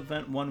cheerleading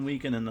event one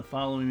weekend, and the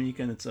following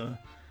weekend it's a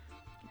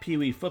Pee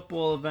Wee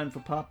football event for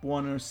Pop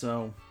Warner,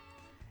 so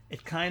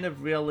it kind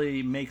of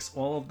really makes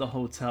all of the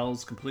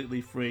hotels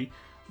completely free.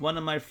 One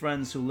of my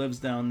friends who lives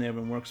down there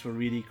and works for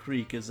Reedy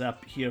Creek is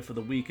up here for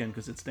the weekend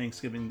because it's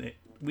Thanksgiving Day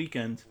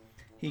weekend.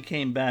 He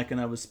came back and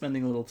I was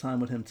spending a little time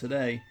with him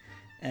today,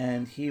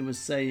 and he was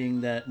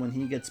saying that when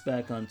he gets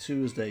back on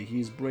Tuesday,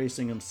 he's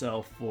bracing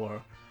himself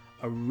for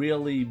a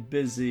really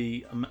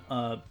busy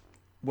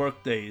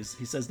work days.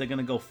 He says they're going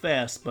to go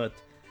fast, but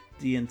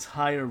the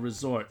entire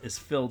resort is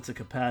filled to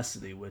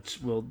capacity, which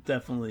will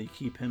definitely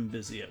keep him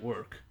busy at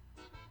work.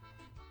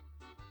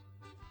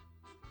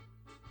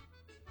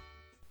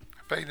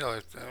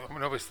 Finally, I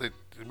mean, obviously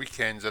the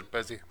weekends are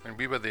busy. When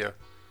we were there,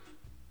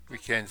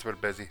 weekends were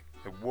busy.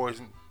 It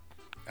wasn't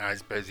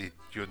as busy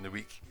during the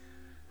week,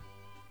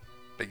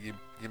 but you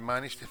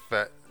managed to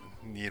fit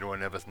Nero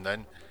and everything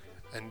in.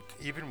 And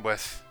even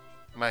with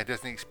my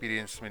Disney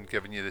experience, when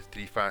giving you the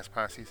 3 fast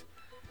passes,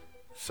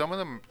 some of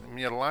them, I mean,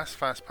 your last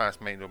fast pass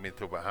might not be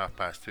until about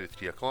 2:30,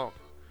 3 o'clock.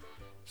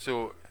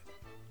 So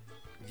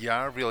you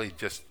are really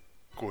just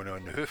going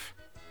on the hoof.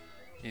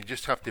 You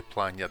just have to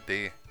plan your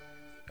day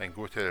and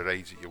go to the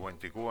rides that you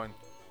want to go on.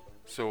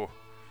 So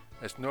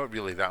it's not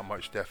really that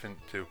much different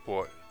to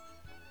what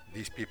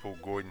these people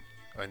going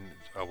on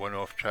a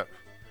one-off trip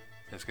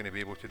is going to be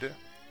able to do.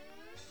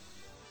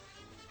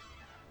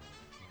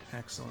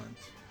 Excellent.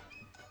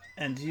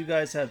 And do you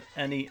guys have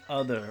any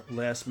other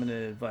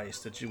last-minute advice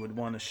that you would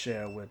want to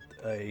share with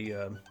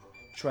a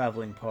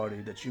traveling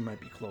party that you might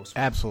be close with?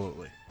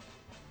 Absolutely.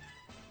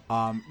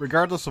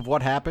 Regardless of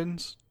what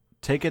happens,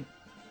 take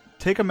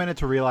a minute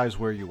to realize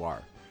where you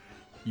are.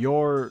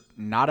 You're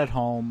not at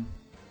home.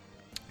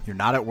 You're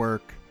not at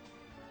work.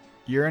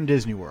 You're in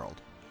Disney World.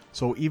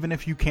 So even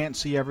if you can't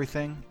see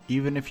everything,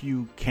 even if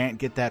you can't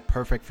get that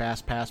perfect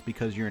fast pass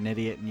because you're an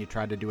idiot and you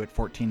tried to do it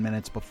 14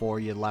 minutes before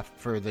you left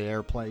for the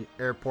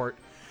airport,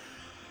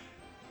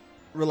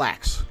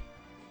 relax.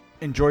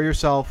 Enjoy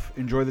yourself.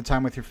 Enjoy the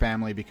time with your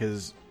family,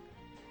 because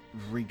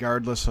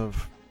regardless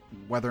of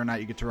whether or not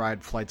you get to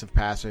ride Flights of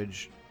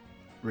Passage,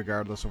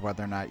 regardless of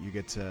whether or not you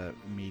get to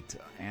meet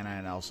Anna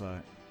and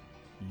Elsa,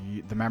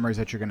 the memories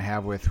that you're going to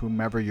have with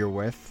whomever you're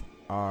with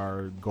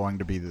are going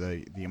to be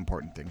the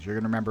important things. You're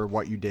going to remember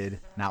what you did,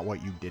 not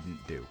what you didn't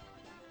do.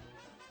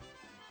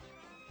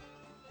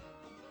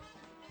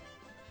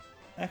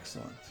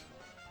 Excellent.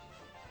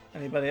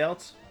 Anybody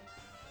else?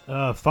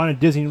 Find a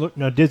Disney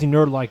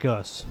nerd like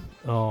us.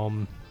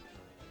 And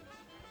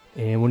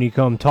when you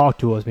come talk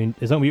to us, I mean,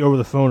 it's not going to be over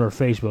the phone or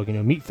Facebook. You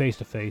know, meet face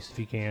to face if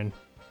you can,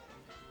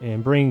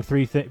 and bring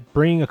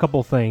a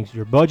couple things: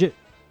 your budget,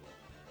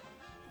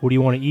 what do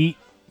you want to eat,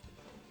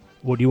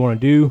 what do you want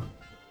to do,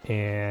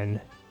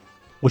 and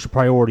what's your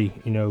priority?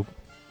 You know,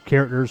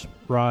 characters,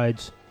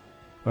 rides,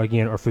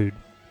 or food.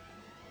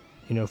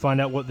 You know,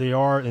 find out what they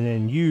are, and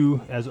then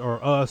you, as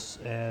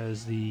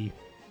the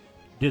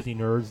Disney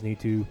nerds, need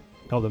to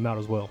help them out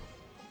as well.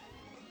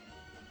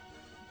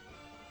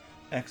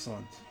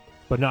 Excellent.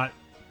 But not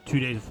 2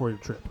 days before your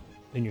trip,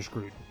 then you're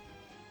screwed.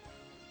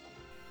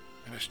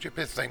 And a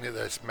stupid thing that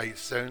this might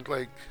sound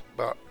like,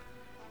 but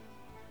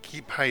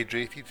keep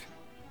hydrated.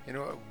 You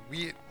know,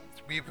 we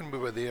when we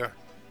were there,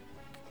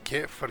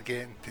 kept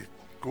forgetting to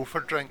go for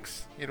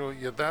drinks. You know,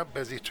 you're that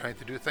busy trying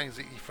to do things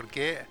that you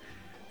forget.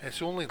 And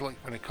it's only like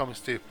when it comes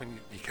to when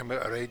you come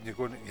out a ride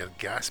and you're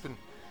gasping.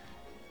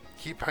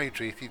 Keep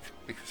hydrated,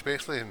 because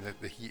especially in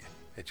the heat,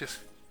 it just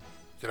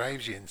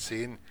drives you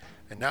insane.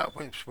 And that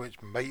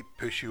which might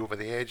push you over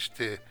the edge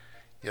to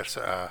your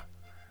sort of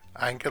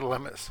anger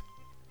limits.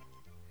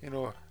 You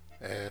know,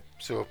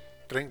 so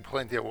drink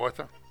plenty of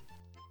water.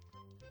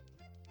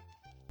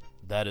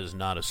 That is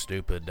not a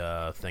stupid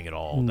thing at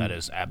all. That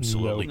is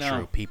absolutely No.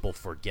 true. People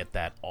forget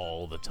that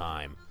all the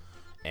time.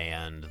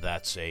 And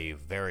that's a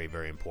very,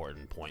 very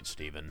important point,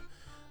 Stephen.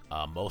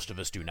 Most of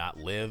us do not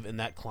live in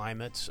that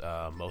climate.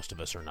 Most of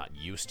us are not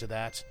used to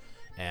that.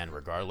 And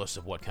regardless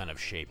of what kind of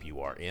shape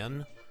you are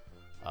in,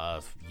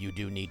 you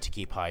do need to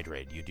keep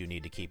hydrated. You do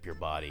need to keep your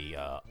body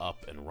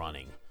up and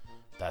running.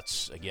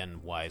 That's, again,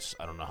 why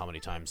I don't know how many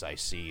times I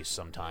see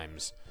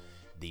sometimes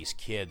these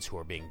kids who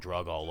are being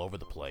drug all over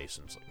the place.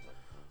 And it's like,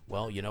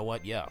 well, you know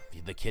what? Yeah,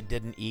 the kid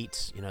didn't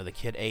eat. The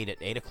kid ate at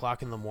 8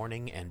 o'clock in the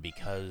morning, and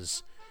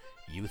because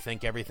you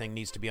think everything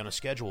needs to be on a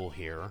schedule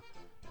here,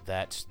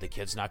 that the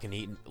kid's not going to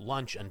eat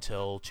lunch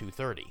until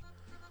 2:30.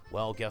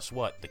 Well, guess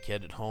what? The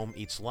kid at home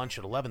eats lunch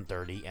at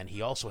 11:30, and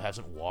he also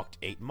hasn't walked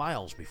 8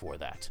 miles before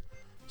that.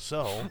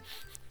 So,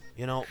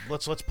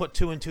 let's put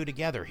 2 and 2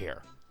 together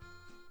here.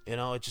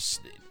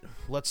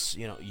 Let's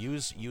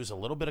use a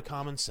little bit of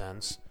common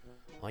sense.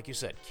 Like you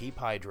said, keep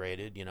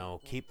hydrated.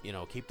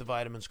 Keep the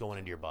vitamins going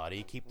into your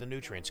body, keep the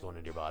nutrients going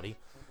into your body.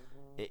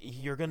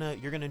 You're gonna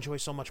enjoy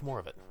so much more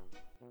of it.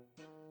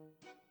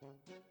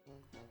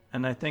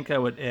 And I think I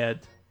would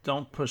add,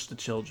 don't push the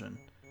children.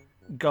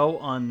 Go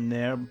on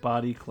their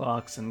body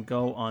clocks and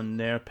go on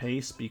their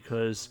pace,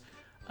 because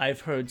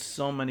I've heard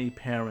so many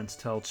parents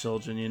tell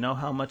children, you know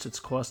how much it's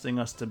costing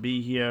us to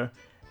be here,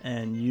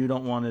 and you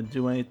don't want to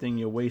do anything,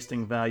 you're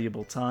wasting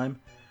valuable time.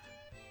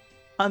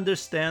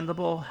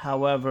 Understandable,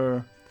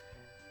 however,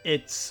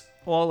 it's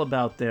all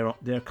about their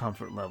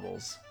comfort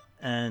levels.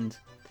 And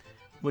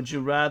would you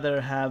rather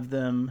have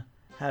them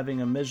having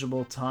a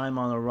miserable time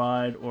on a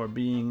ride or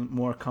being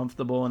more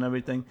comfortable and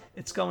everything?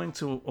 It's going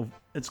to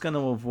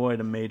avoid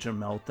a major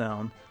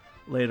meltdown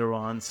later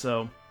on.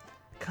 So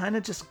kind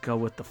of just go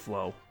with the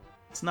flow.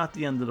 It's not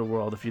the end of the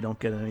world if you don't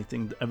get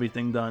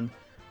everything done.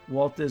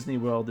 Walt Disney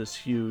World is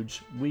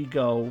huge. We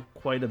go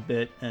quite a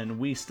bit, and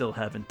we still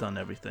haven't done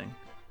everything.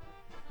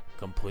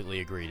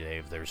 Completely agree,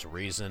 Dave. There's a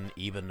reason,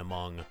 even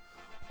among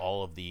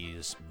all of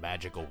these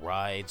magical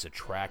rides,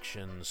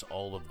 attractions,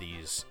 all of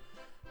these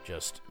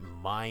just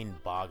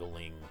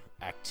mind-boggling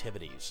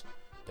activities,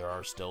 there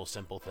are still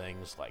simple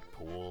things like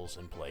pools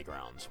and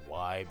playgrounds.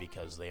 Why?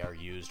 Because they are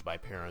used by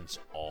parents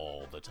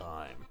all the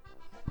time.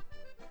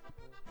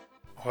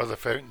 Or the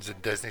fountains in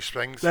Disney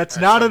Springs. That's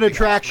not an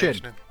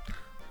attraction.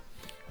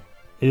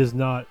 It is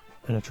not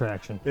an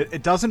attraction.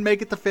 It doesn't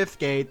make it the fifth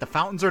gate. The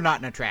fountains are not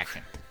an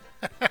attraction.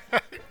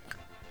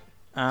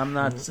 I'm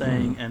not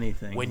saying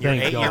anything. When you're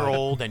Thank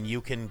 8-year-old and you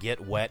can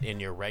get wet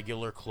in your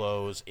regular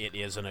clothes, it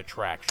is an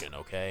attraction,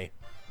 okay?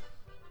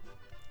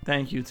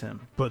 Thank you,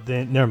 Tim. But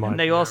then, never mind. And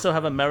they also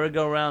have a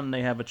merry-go-round, and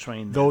they have a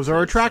train. Those are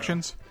too,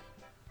 attractions.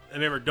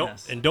 And remember,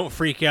 Yes. don't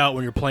freak out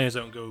when your plans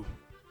don't go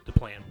to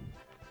plan.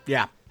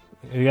 Yeah.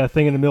 You got a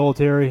thing in the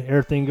military,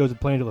 everything goes to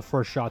plan until the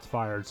first shot's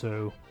fired.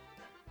 So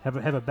have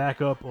a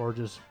backup, or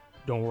just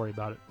don't worry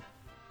about it.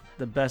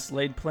 The best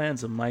laid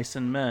plans of mice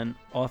and men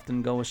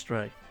often go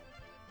astray.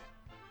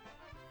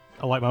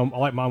 I like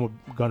mine with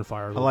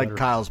gunfire. a I little like better.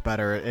 Kyle's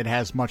better. It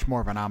has much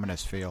more of an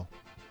ominous feel.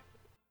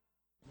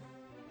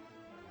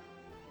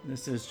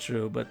 This is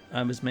true, but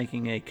I was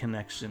making a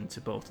connection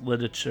to both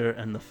literature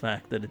and the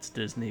fact that it's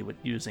Disney with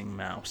using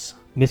mouse.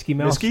 Misky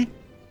Mouse. Misky?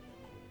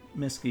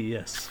 Misky,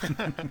 yes.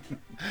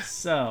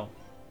 So,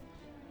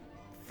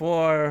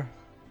 for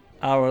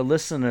our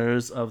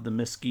listeners of the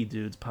Misky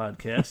Dudes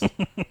podcast,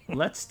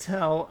 let's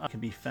tell can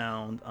be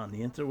found on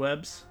the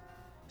interwebs.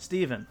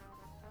 Steven.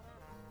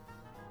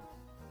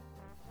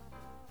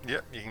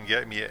 Yep, you can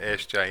get me at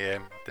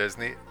SJM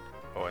Disney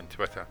on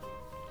Twitter.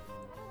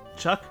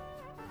 Chuck.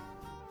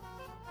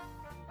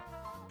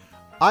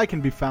 I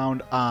can be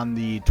found on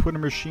the Twitter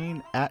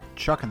machine at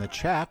Chuck in the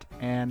Chat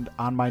and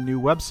on my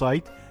new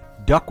website,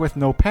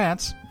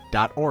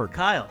 duckwithnopants.org.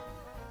 Kyle.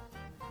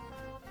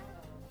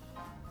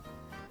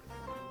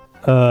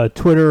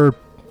 Twitter,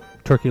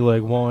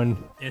 turkeyleg1,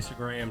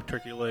 Instagram,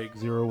 turkey leg.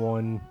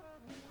 01,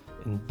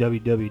 and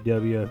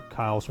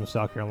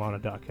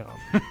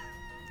www.kylesfromsouthcarolina.com.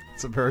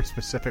 It's a very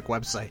specific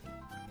website.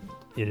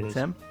 It is.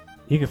 Tim.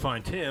 You can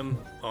find Tim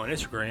on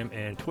Instagram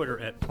and Twitter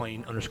at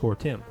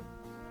plain_Tim.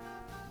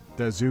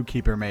 The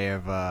zookeeper may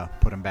have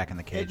put him back in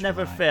the cage. It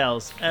never for the night.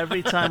 fails.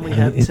 Every time we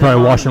have He's Tim probably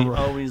on, washing- we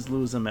always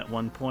lose him at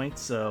one point.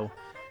 So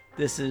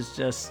this is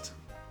just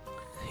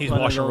He's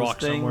one washing of those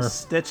rocks things. somewhere.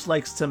 Stitch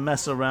likes to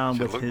mess around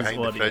Should with look his behind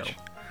the audio. fridge.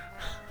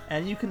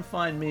 And you can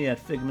find me at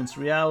Figment's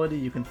Reality.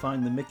 You can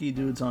find the Mickey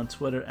Dudes on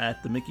Twitter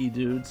at the Mickey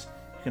Dudes.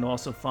 You can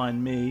also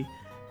find me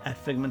at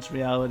Figment's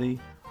Reality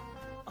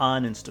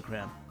on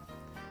Instagram.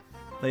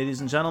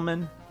 Ladies and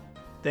gentlemen,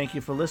 thank you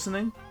for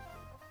listening.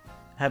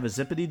 Have a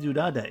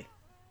zippity-doo-dah day.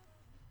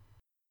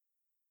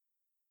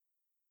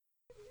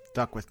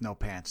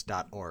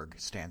 Duckwithnopants.org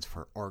stands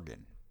for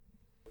organ.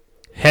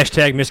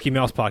 Hashtag Misky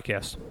Mouse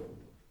Podcast.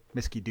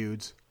 Misky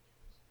dudes.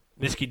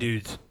 Misky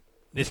Dudes.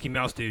 Misky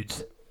Mouse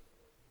Dudes.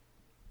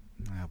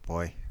 Oh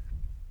boy.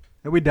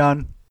 Are we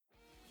done?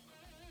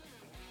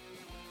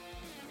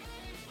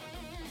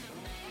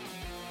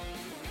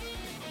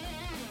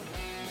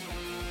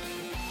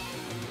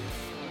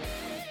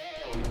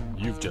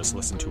 You've just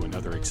listened to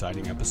another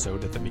exciting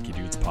episode of the Mickey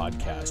Dudes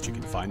Podcast. You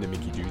can find the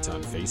Mickey Dudes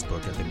on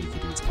Facebook at the Mickey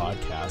Dudes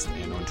Podcast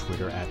and on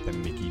Twitter at the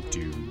Mickey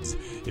Dudes.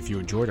 If you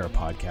enjoyed our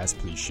podcast,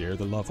 please share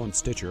the love on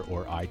Stitcher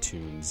or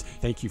iTunes.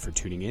 Thank you for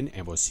tuning in,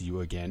 and we'll see you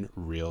again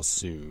real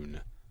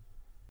soon.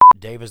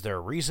 Dave, is there a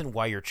reason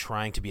why you're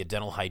trying to be a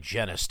dental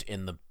hygienist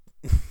in the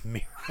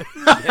mirror,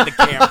 in the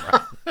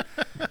camera?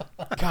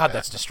 God,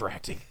 that's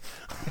distracting.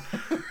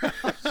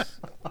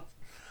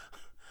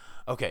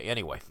 Okay,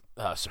 anyway.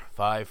 So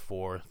 5,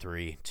 4,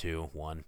 3, 2, 1.